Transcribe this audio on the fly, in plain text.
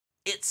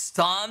It's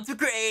time to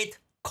create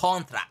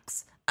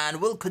contracts, and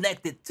we'll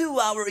connect it to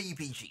our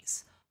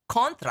EPGs.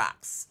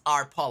 Contracts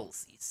are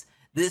policies.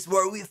 This is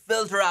where we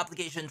filter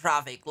application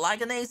traffic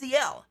like an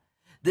ACL.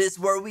 This is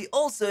where we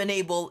also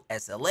enable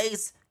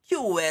SLAs,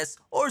 QoS,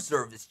 or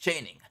service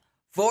chaining.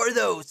 For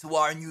those who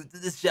are new to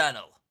this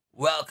channel,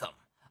 welcome.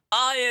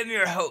 I am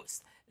your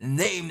host.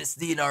 Name is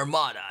Dean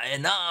Armada,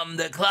 and I'm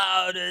the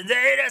Cloud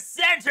Data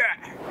Center.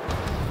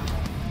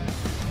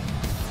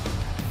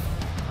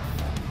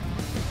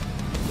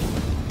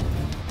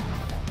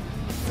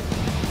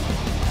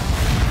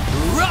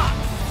 Rock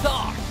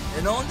Star!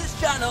 And on this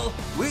channel,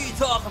 we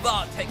talk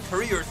about tech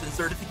careers and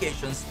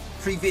certifications,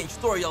 trivia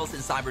tutorials in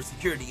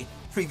cybersecurity,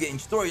 trivia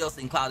tutorials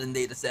in cloud and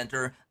data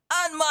center,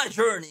 and my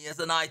journey as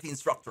an IT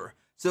instructor.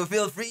 So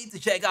feel free to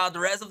check out the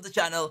rest of the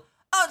channel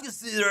and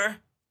consider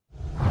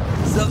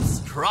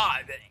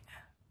subscribing.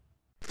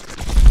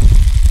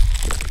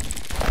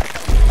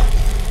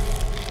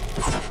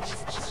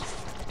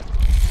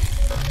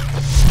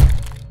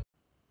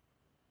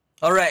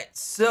 Alright,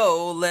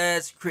 so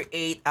let's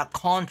create a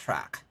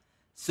contract.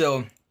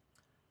 So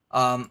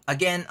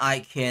again, I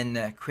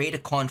can create a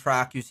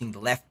contract using the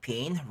left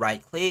pane, right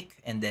click,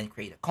 and then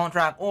create a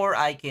contract, or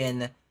I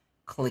can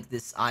click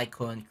this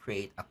icon,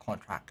 create a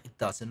contract. It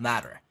doesn't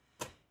matter.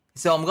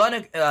 So I'm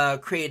gonna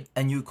create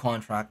a new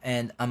contract,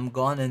 and I'm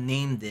gonna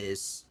name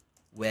this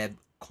web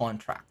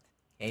contract,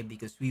 okay,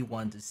 because we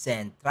want to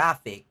send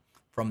traffic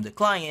from the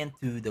client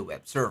to the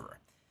web server.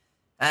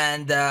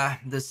 And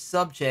the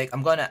subject,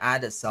 I'm gonna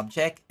add a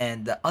subject,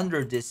 and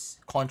under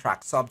this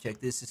contract subject,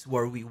 this is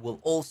where we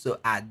will also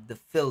add the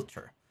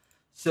filter.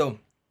 So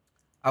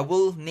I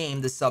will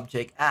name the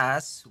subject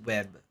as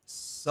web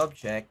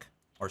subject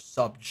or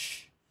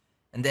subj,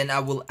 and then I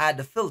will add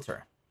the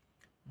filter.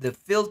 The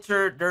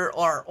filter, there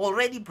are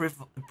already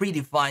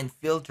predefined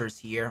filters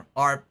here,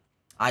 are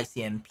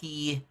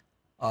ICMP,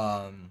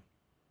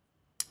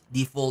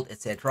 default,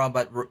 etc.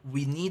 But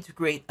we need to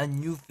create a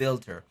new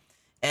filter.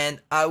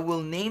 And I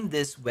will name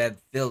this web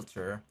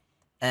filter,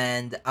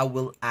 and I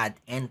will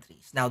add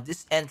entries. Now,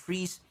 these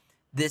entries,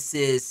 this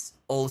is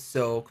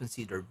also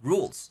considered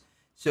rules.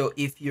 So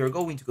if you're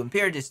going to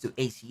compare this to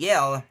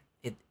ACL,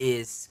 it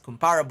is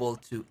comparable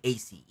to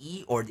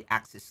ACE, or the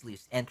access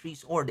list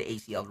entries, or the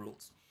ACL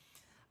rules.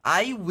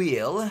 I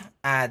will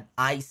add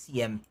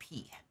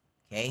ICMP,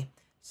 okay?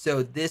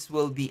 So this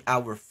will be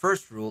our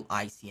first rule,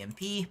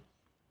 ICMP,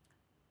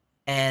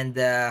 and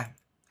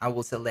I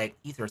will select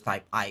ether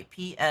type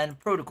IP and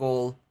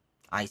protocol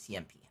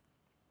ICMP.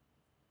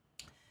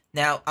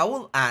 Now I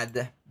will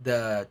add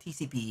the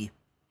TCP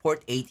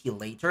port 80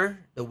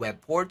 later, the web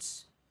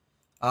ports.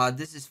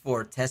 This is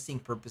for testing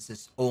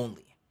purposes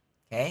only,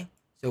 okay?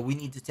 So we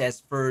need to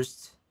test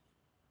first,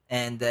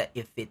 and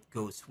if it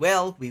goes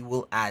well, we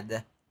will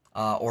add,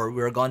 or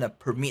we're gonna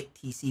permit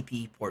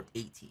TCP port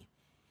 80.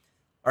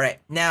 All right,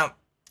 now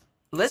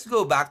let's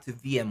go back to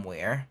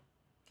VMware,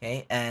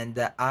 okay? And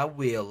I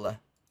will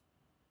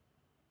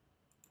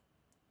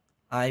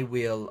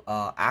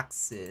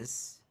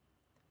access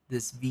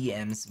this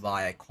VMs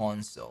via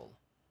console.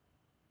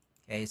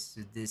 Okay,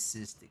 so this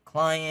is the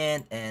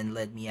client, and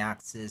let me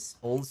access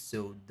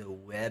also the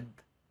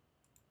web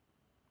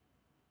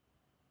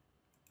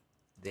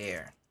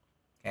there.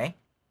 Okay,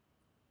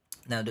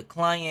 now the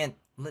client,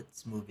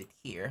 let's move it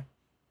here.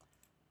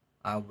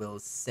 I will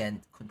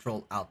send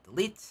control alt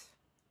delete,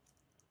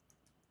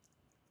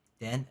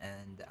 then,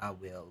 and I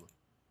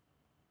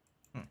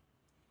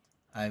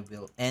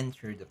will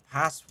enter the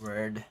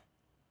password,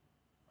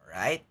 all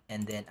right,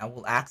 and then I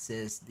will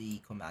access the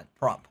command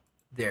prompt.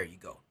 There you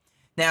go.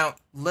 Now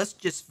let's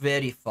just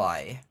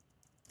verify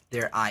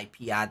their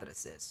IP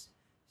addresses.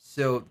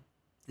 So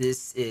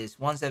this is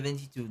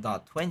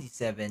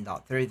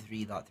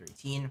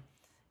 172.27.33.13,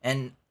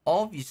 and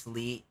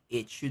obviously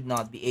it should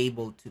not be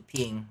able to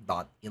ping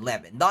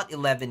 .11.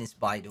 .11 is,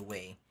 by the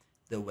way,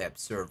 the web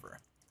server.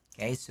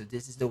 Okay, so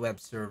this is the web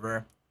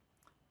server.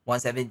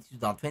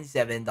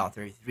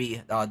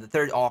 172.27.33. The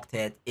third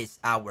octet is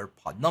our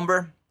pod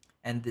number,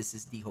 and this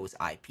is the host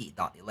IP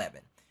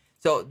 .11.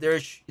 So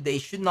they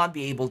should not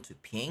be able to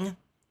ping.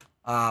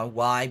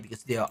 Why?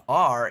 Because they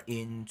are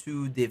in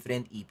two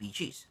different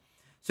EPGs.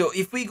 So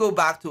if we go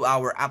back to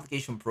our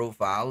application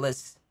profile,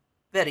 let's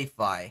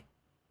verify.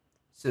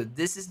 So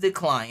this is the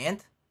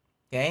client,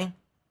 okay?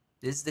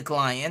 This is the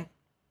client,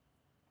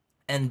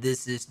 and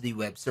this is the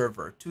web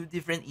server. Two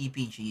different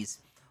EPGs.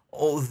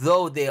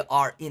 Although they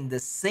are in the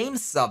same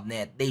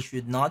subnet, they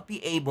should not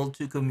be able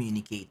to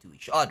communicate to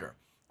each other.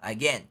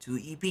 Again, two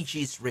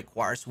EPGs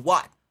requires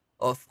what?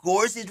 Of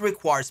course, it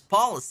requires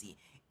policy.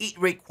 It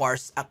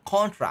requires a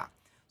contract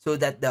so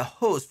that the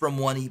host from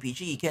one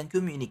EPG can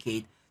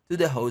communicate to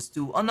the host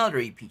to another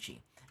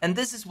EPG. And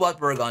this is what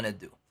we're gonna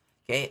do.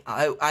 Okay,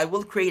 I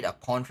will create a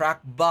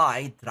contract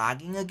by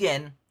dragging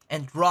again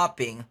and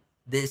dropping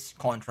this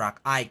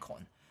contract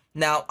icon.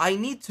 Now, I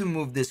need to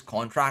move this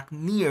contract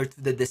near to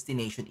the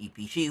destination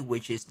EPG,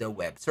 which is the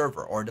web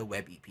server or the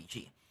web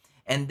EPG.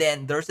 And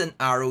then there's an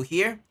arrow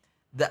here.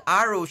 The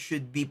arrow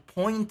should be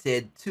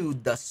pointed to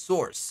the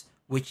source,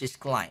 which is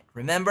client.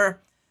 Remember,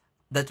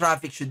 the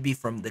traffic should be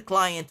from the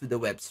client to the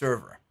web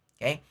server.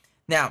 Okay.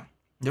 Now,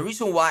 the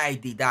reason why I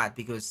did that,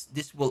 because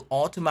this will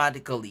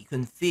automatically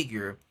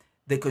configure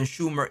the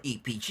consumer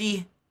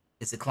EPG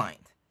is the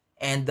client,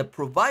 and the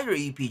provider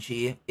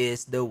EPG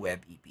is the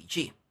web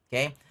EPG.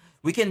 Okay.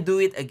 We can do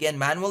it again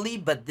manually,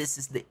 but this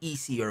is the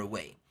easier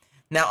way.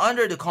 Now,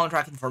 under the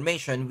contract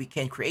information, we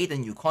can create a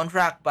new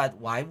contract, but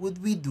why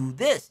would we do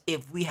this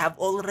if we have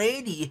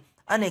already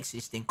an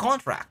existing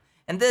contract?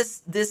 And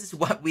this is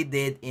what we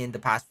did in the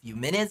past few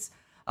minutes.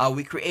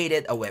 We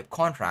created a web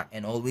contract,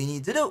 and all we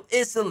need to do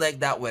is select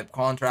that web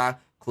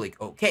contract, click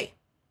OK.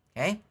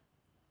 Okay.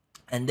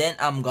 And then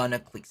I'm gonna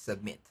click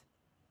submit.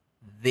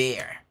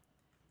 There.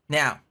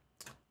 Now,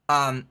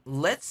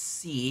 let's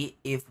see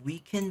if we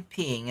can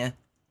ping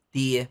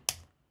the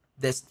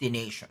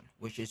destination,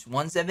 which is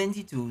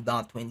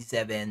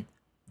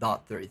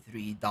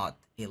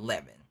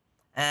 172.27.33.11,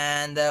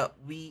 and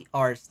we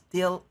are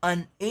still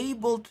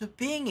unable to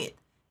ping it.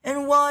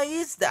 And why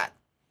is that?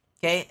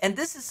 Okay, and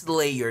this is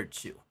layer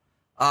 2.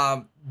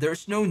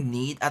 There's no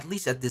need, at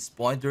least at this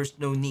point, there's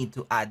no need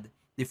to add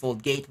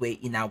default gateway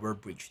in our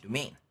bridge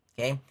domain.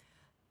 Okay,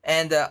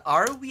 and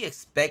are we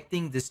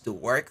expecting this to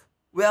work?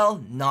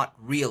 Well, not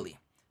really.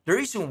 The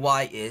reason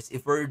why is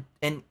if we're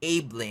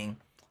enabling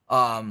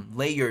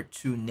layer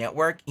 2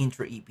 network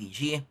intra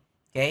EPG,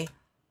 okay,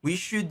 we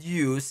should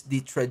use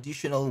the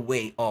traditional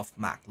way of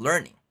MAC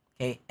learning,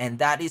 okay, and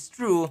that is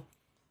through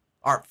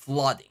ARP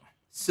flooding.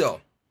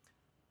 So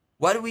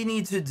what we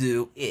need to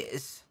do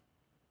is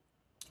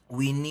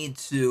we need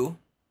to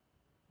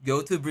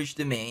go to bridge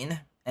domain,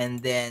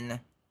 and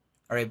then,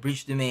 all right,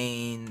 bridge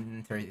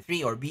domain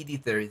 33 or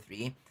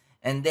BD33,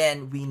 and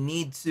then we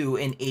need to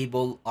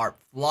enable ARP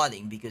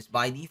flooding, because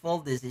by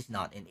default this is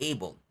not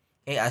enabled.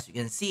 Okay, as you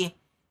can see,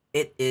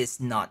 it is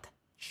not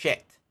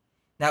checked.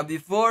 Now,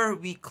 before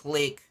we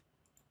click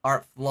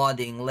ARP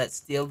flooding, let's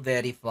still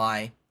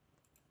verify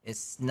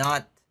it's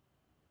not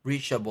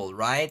reachable,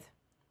 right?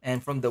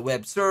 And from the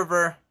web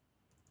server,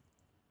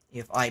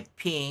 if I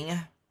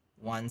ping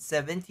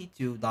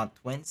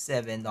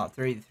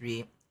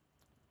 172.27.33,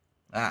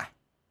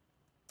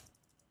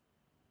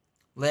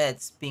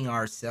 let's ping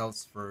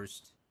ourselves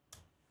first.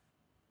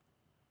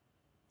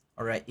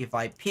 All right, if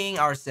I ping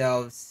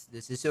ourselves,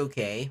 this is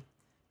okay.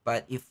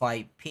 But if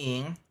I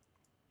ping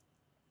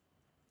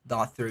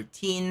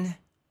 .13,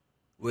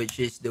 which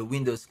is the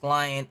Windows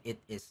client,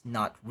 it is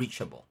not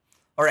reachable.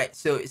 All right,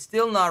 so it's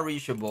still not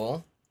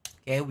reachable.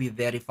 Okay, we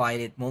verified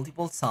it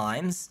multiple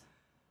times.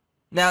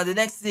 Now, the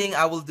next thing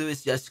I will do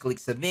is just click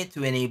submit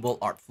to enable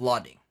ARP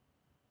flooding.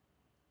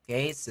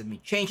 Okay,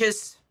 submit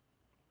changes.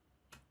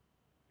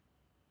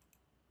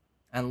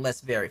 And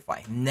let's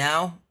verify.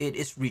 Now it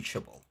is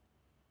reachable.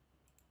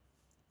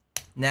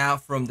 Now,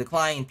 from the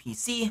client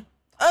PC,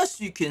 as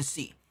you can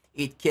see,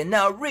 it can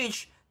now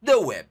reach the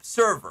web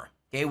server,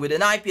 okay, with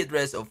an IP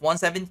address of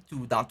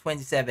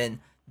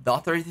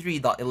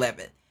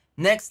 172.27.33.11.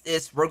 Next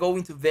is we're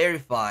going to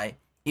verify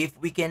if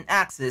we can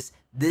access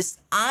this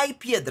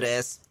IP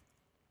address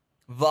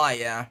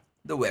via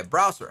the web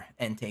browser.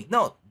 And take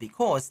note,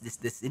 because this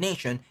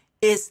destination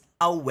is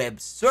a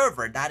web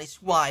server, that is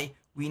why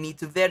we need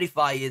to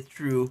verify it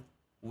through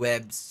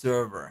web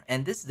server.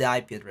 And this is the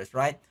IP address,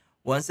 right?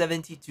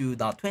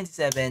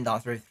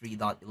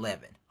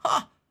 172.27.33.11.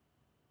 Huh!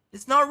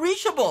 It's not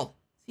reachable.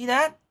 See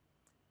that?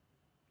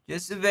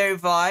 Just to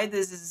verify,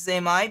 this is the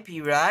same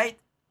IP, right?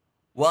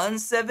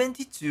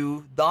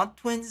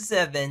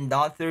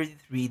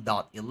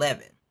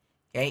 172.27.33.11.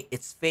 Okay,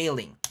 it's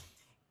failing.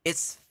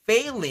 It's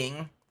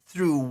failing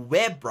through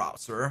web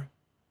browser,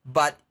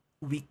 but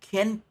we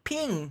can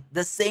ping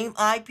the same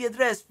IP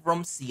address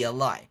from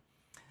CLI.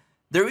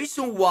 The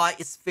reason why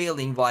it's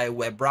failing via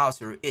web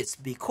browser is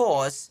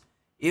because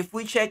if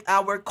we check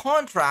our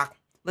contract,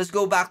 let's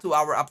go back to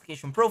our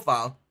application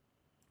profile,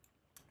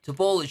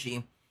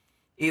 topology.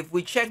 If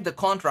we check the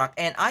contract,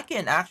 and I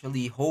can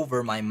actually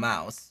hover my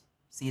mouse,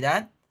 see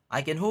that?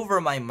 I can hover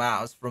my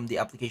mouse from the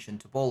application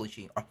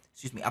topology, or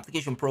excuse me,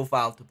 application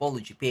profile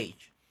topology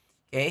page.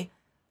 Okay,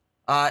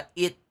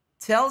 it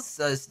tells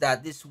us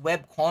that this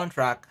web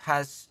contract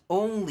has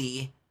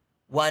only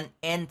one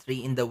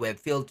entry in the web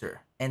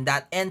filter, and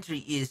that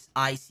entry is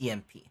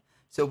ICMP.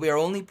 So we are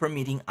only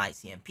permitting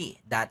ICMP.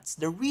 That's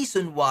the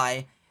reason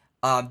why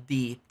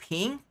the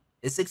ping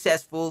is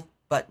successful,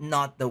 but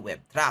not the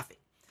web traffic.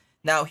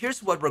 Now,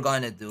 here's what we're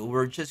going to do.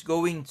 We're just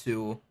going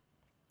to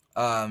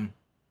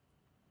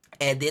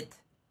edit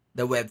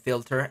the web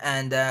filter.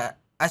 And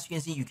as you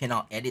can see, you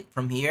cannot edit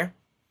from here.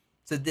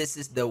 So this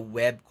is the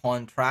web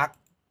contract,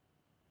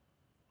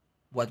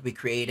 what we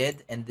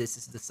created. And this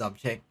is the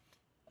subject.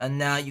 And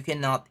now you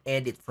cannot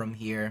edit from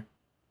here.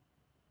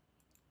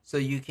 So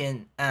you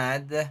can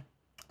add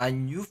a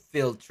new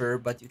filter,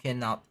 but you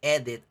cannot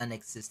edit an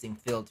existing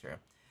filter.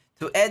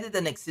 To edit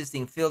an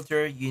existing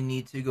filter, you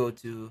need to go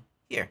to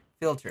here,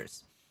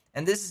 filters.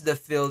 And this is the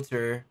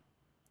filter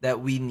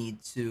that we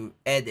need to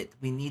edit.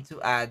 We need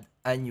to add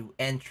a new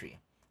entry.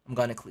 I'm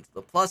going to click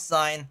the plus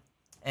sign,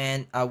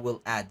 and I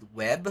will add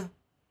web.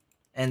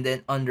 And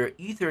then under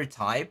ether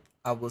type,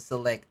 I will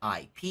select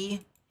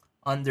IP.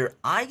 Under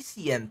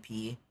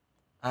ICMP,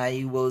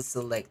 I will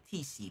select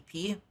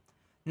TCP.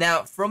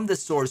 Now, from the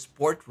source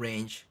port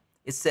range,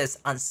 it says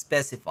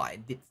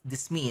unspecified.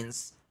 This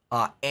means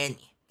any.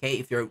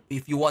 Okay,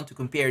 if you want to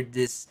compare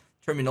this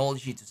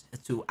terminology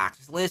to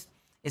access list,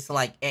 it's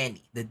like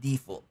any, the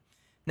default.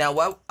 Now,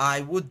 what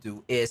I would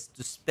do is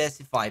to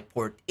specify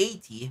port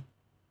 80,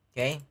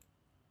 okay,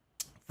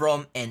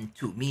 from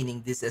N2,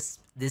 meaning this is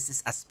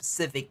a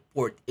specific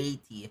port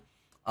 80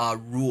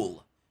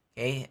 rule,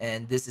 okay,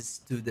 and this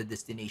is to the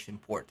destination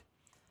port.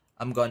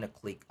 I'm gonna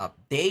click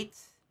update,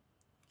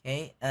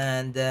 okay,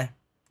 and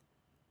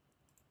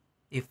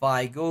if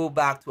I go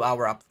back to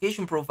our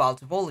application profile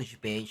topology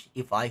page,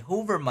 if I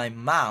hover my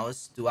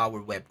mouse to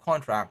our web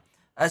contract,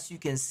 as you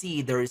can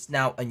see, there is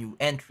now a new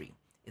entry.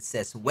 It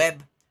says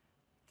web,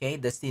 okay,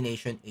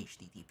 destination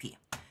HTTP.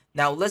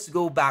 Now let's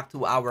go back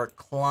to our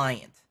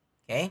client,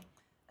 okay,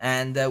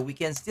 and we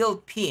can still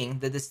ping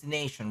the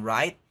destination,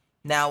 right?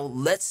 Now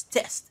let's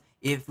test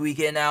if we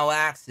can now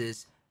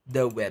access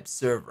the web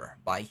server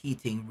by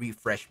hitting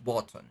refresh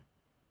button.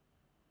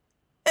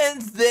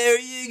 And there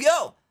you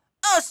go.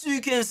 As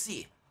you can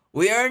see,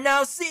 we are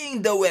now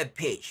seeing the web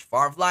page,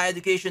 Firefly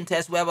Education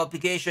Test Web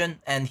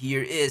Application, and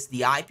here is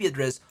the IP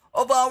address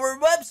of our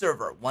web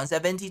server,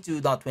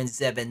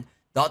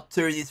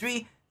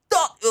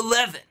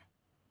 172.27.33.11.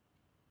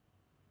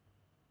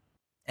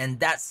 And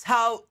that's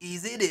how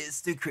easy it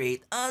is to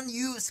create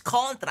unused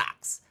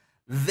contracts.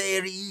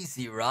 Very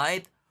easy,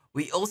 right?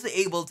 We also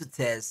able to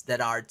test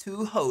that our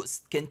two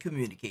hosts can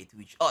communicate to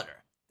each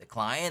other. The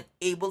client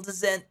able to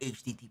send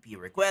HTTP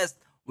request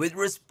with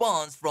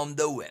response from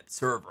the web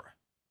server.